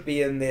think should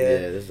be in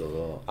there. Yeah, there's a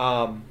lot.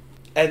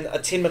 And a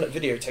 10-minute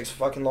video takes a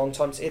fucking long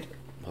time to edit.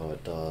 Oh,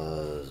 it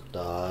does.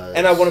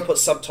 And I want to put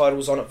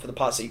subtitles on it for the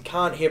parts that you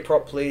can't hear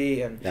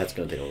properly. And that's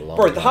going to take a long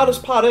Bro, time. the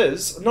hardest part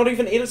is not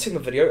even editing the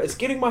video, it's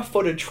getting my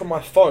footage from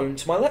my phone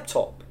to my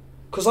laptop.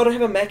 Because I don't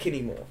have a Mac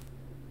anymore.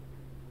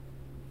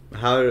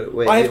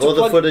 Wait, I have all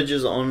to the footage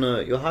is on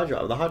your hard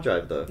drive, the hard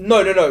drive though?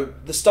 No.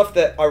 The stuff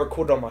that I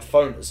recorded on my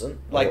phone isn't.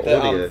 Like the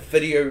audio.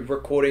 video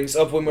recordings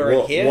of when we were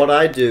in here. What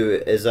I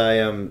do is I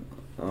oh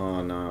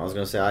no, I was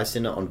going to say I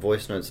send it on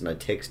voice notes and I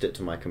text it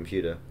to my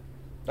computer.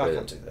 I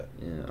can't do that.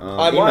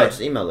 Yeah,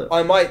 just email it.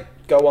 I might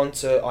go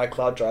onto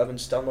iCloud Drive and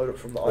just download it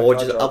from the iCloud Or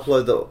just Drive.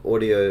 upload the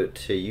audio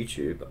to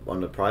YouTube on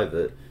the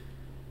private.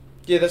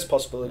 Yeah, that's a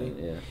possibility.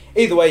 Yeah.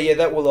 Either way, yeah,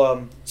 that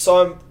will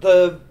so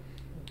the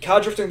car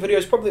drifting video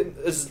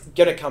is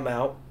gonna come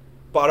out,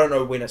 but I don't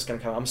know when it's gonna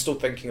come out. I'm still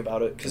thinking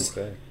about it because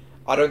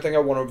I don't think I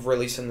want to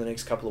release in the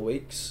next couple of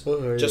weeks.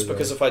 Just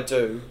because if I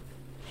do,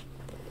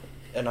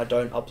 and I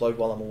don't upload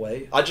while I'm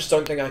away, I just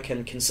don't think I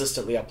can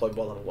consistently upload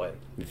while I'm away.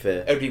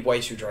 Fair. It would be way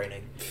too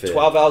draining. Fair.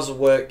 12 hours of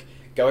work,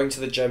 going to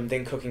the gym,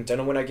 then cooking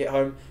dinner when I get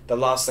home. The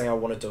last thing I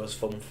want to do is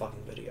film a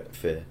fucking video.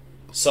 Fair.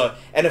 So,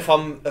 and if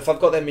I've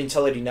got that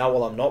mentality now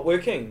while I'm not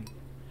working,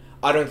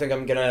 I don't think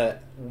I'm gonna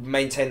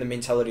maintain the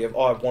mentality of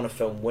I want to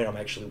film when I'm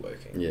actually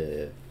working.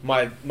 Yeah.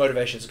 My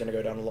motivation is gonna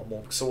go down a lot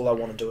more because all I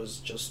want to do is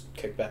just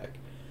kick back.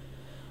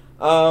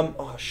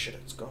 Oh shit!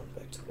 It's gone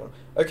back to the bottom.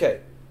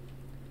 Okay.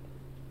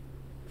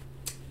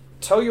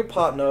 Tell your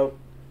partner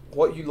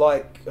what you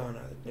like. Oh no,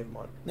 never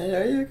mind.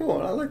 Yeah, go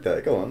on. I like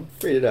that. Go on.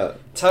 Read it out.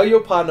 Tell your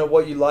partner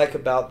what you like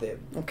about them.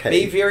 Okay.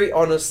 Be very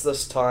honest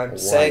this time, Right.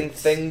 saying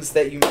things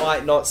that you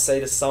might not say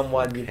to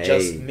someone you've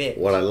just met.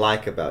 What I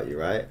like about you,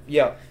 right?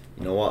 Yeah.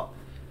 You know what?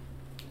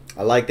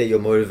 I like that you're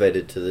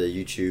motivated to the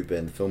YouTube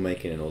and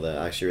filmmaking and all that.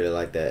 I actually really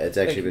like that. It's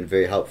actually been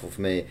very helpful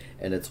for me,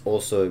 and it's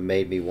also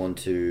made me want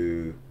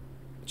to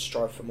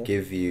Strive for more.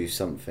 give you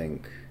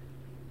something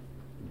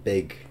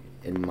big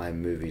in my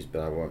movies, but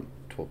I won't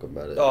talk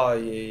about it. Oh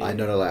yeah. I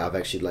know, I've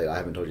actually I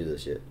haven't told you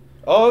this yet.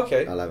 Oh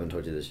okay. I haven't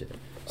told you this yet.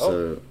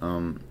 Oh.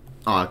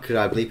 So, could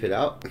I bleep it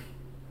out?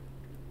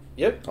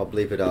 Yep. I'll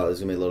bleep it out.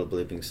 There's gonna be a lot of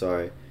bleeping.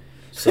 Sorry.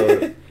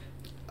 So,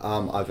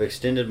 I've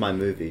extended my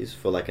movies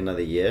for like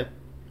another year.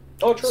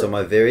 Oh, true. So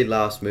my very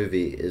last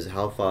movie is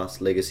How Fast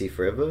Legacy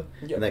Forever,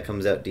 Yep. and that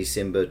comes out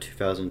December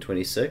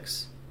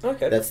 2026.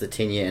 Okay. That's the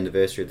 10-year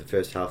anniversary of the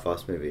first How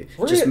Fast movie.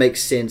 Really? Just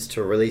makes sense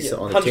to release Yeah, it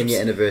on the 10-year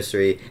 100%.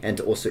 anniversary and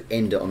to also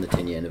end it on the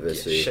 10-year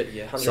anniversary. Yeah, shit,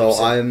 yeah, 100%. So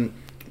I'm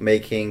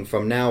making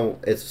from now.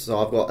 I've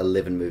got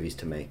 11 movies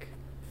to make,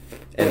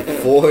 and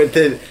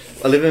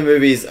 11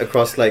 movies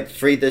across like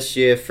 3 this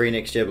year, 3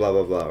 next year, blah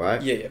blah blah.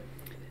 Right? Yeah.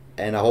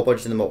 And a whole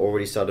bunch of them are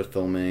already started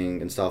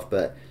filming and stuff,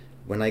 but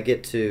when I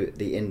get to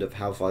the end of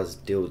How Far's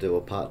Deal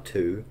Part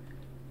 2,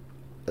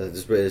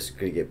 this is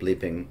going to get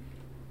bleeping,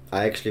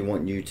 I actually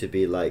want you to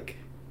be like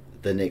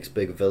the next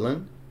big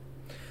villain.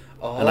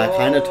 Oh. And I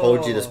kind of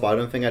told you the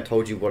Spider-Man thing, I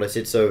told you what I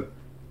said, so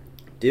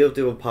Deal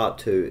Part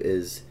 2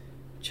 is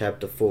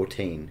chapter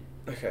 14.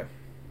 Okay.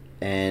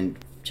 And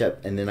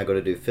then I got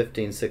to do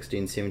 15,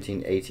 16,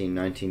 17, 18,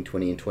 19,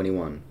 20, and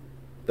 21.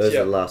 Those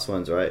are the last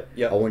ones, right?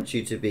 Yeah. I want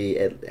you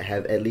to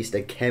have at least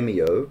a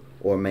cameo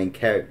or a main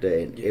character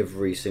in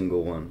every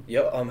single one.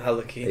 Yep, I'm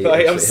hella keen. Yeah,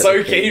 Like, I'm actually so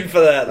hella keen keen. for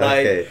that.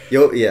 Like,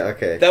 Okay.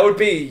 Okay. that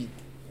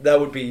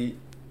would be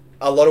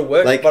a lot of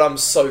work, Like, but I'm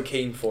so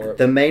keen for it.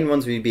 The main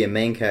ones we'd be a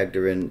main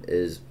character in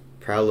is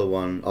Prowler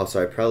 1,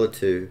 Prowler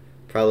 2,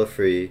 Prowler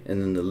 3,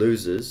 and then the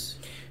losers.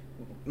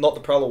 Not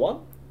the Prowler 1?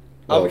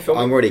 Well, Are we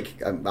filming?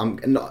 I'm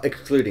not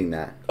excluding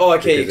that. Oh,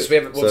 okay, because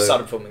we've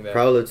started filming that.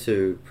 Prowler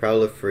 2,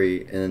 Prowler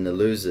 3, and then the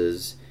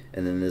losers,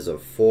 and then there's a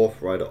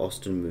fourth Ryder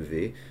Austin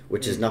movie,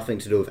 which is nothing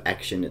to do with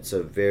action. It's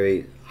a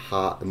very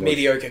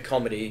mediocre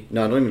comedy.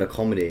 No, not even a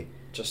comedy.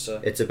 Just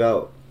a... It's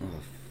about... Oh,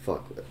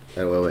 fuck.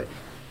 Oh, wait.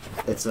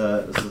 It's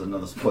this is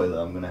another spoiler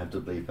I'm going to have to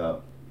bleep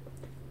out.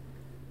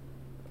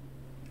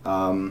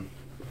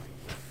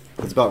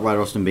 It's about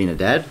Ryder Austin being a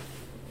dad,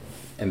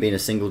 and being a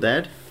single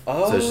dad.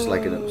 Oh. So it's just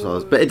like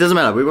but it doesn't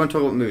matter. We won't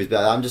talk about movies.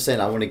 But I'm just saying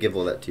I want to give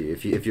all that to you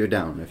if you're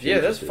down. If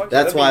you're that's fucking.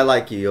 That's why I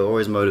like you. You're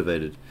always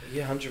motivated.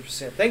 Yeah,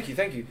 100%. Thank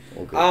you.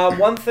 All good.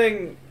 One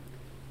thing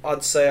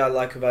I'd say I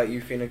like about you,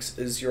 Phoenix,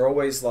 is you're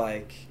always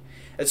like,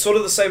 it's sort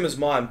of the same as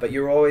mine, but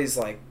you're always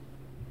like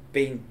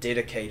being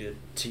dedicated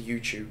to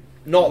YouTube.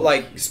 Not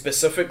like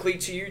specifically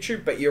to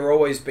YouTube, but you're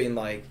always been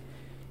like,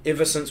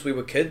 ever since we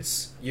were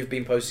kids, you've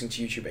been posting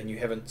to YouTube and you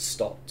haven't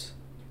stopped.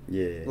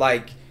 Yeah.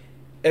 Like,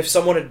 if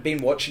someone had been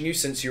watching you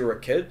since you were a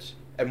kid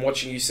and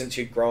watching you since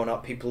you'd grown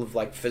up, people have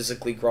like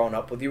physically grown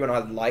up with you, and I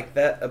like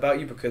that about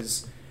you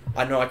because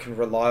I know I can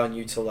rely on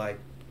you to like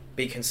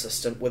be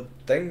consistent with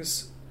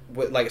things,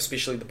 with like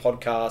especially the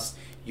podcast,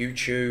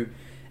 YouTube,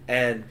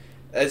 and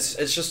it's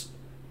just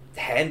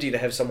handy to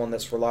have someone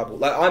that's reliable.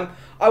 Like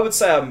I would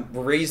say I'm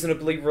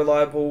reasonably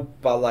reliable,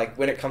 but like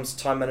when it comes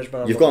to time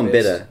management, You've gotten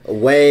better,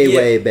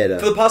 way better.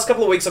 For the past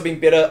couple of weeks, I've been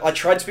better. I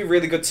tried to be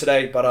really good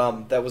today,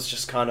 but that was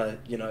just kind of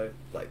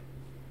like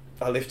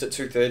I left at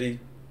 2:30.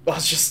 I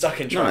was just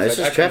stuck in traffic. No, it's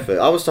just traffic.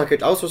 I was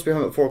supposed to be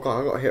home at 4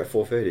 o'clock. I got here at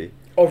 4:30.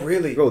 Oh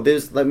really? Bro,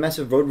 there's like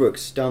massive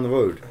roadworks down the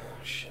road. Oh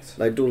shit.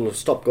 Like do a little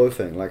stop go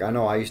thing. Like I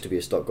know I used to be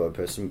a stop go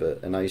person,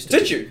 I used to.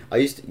 Did you? I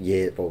used to.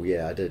 Yeah, bro.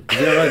 Yeah, I did. Did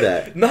you not know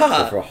that?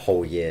 Nah. For a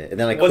whole year, and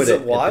then I quit Was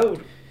it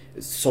wild?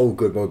 It's so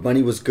good, bro.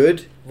 Money was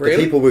good. Really?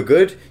 The people were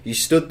good. You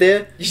stood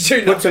there, You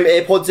do put some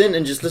nothing. AirPods in,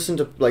 and just listened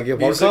to like your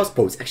Music? podcast.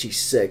 Bro, it's actually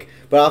sick.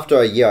 But after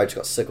a year, I just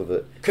got sick of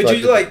it. Could So I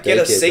you did like the get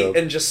a daycare seat job.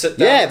 and just sit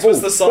down? Yeah, and bro.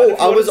 twist the side Bro, if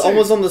you wanted to? I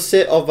was on the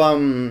set of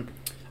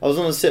I was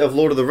on the set of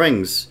Lord of the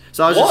Rings.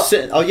 So I was What? just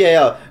sitting. Oh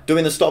yeah,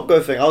 doing the stop go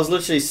thing. I was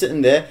literally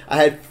sitting there. I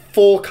had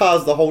 4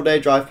 cars the whole day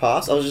drive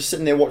past. I was just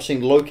sitting there watching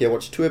Loki. I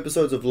watched 2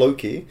 episodes of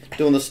Loki,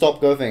 doing the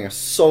stop go thing. It's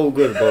so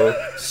good, bro.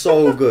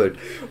 So good.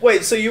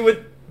 Wait, so you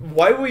would?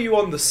 Why were you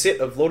on the set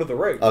of Lord of the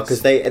Rings?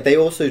 Because they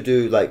also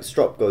do like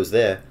stop goes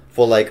there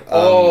for like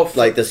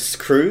like this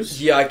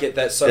cruise. Yeah, I get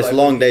that. So It's like,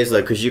 long days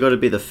though, because you got to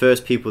be the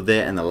first people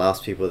there and the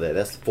last people there.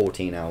 That's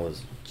 14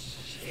 hours.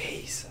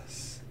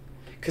 Jesus.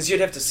 Because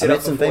you'd have to I sit met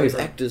up some before famous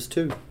everyone. actors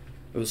too.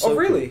 It was so Oh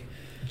really? cool.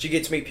 Did you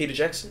get to meet Peter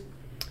Jackson?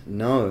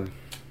 No,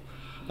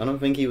 I don't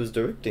think he was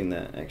directing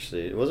that.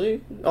 Actually, was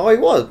he? Oh, he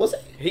was. Was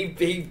he?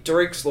 He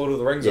directs Lord of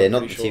the Rings. Yeah, I'm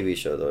not the pretty sure. TV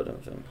show though. I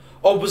don't think.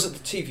 Oh, was it the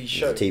TV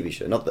show? It's a TV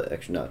show, not the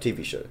actual. No,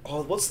 TV show.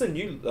 Oh, what's the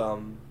new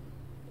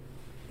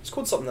It's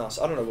called something else.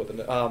 I don't know what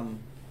the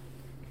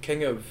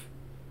King of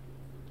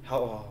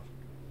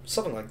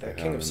something like that. I can't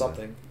King of remember.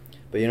 something.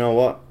 But you know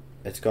what?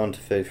 It's gone to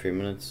 33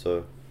 minutes,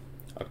 so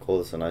I'd call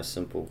this a nice,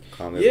 simple,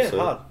 calm Yeah, episode.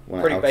 hard.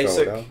 When I Pretty outro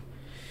basic. it out.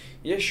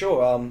 Yeah,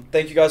 sure.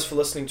 Thank you guys for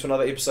listening to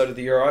another episode of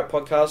the You're Right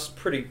podcast.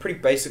 Pretty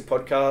basic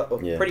podcast,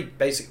 or Yeah. pretty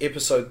basic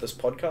episode. This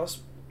podcast.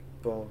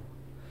 Well,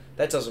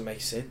 that doesn't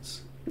make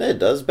sense. Yeah, it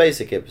does.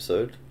 Basic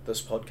episode.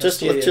 This podcast.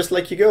 Just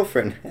like your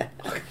girlfriend.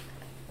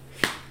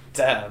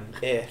 Damn.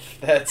 If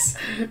that's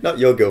Not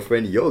your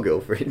girlfriend, your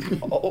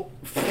girlfriend. oh.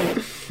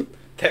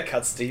 That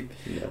cuts deep.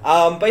 Yeah.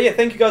 But yeah,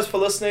 thank you guys for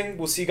listening.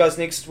 We'll see you guys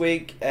next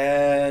week,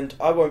 and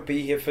I won't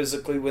be here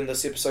physically when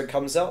this episode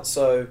comes out,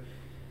 so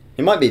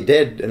He might be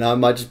dead, and I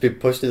might just be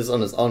pushing this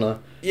on his honor.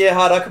 yeah,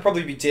 hard. I could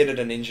probably be dead at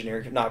an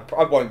engineering. No,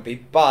 I won't be.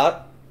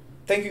 But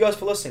thank you guys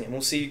for listening, and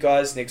we'll see you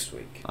guys next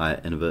week.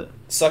 Alright, in a bit.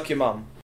 Suck your mum.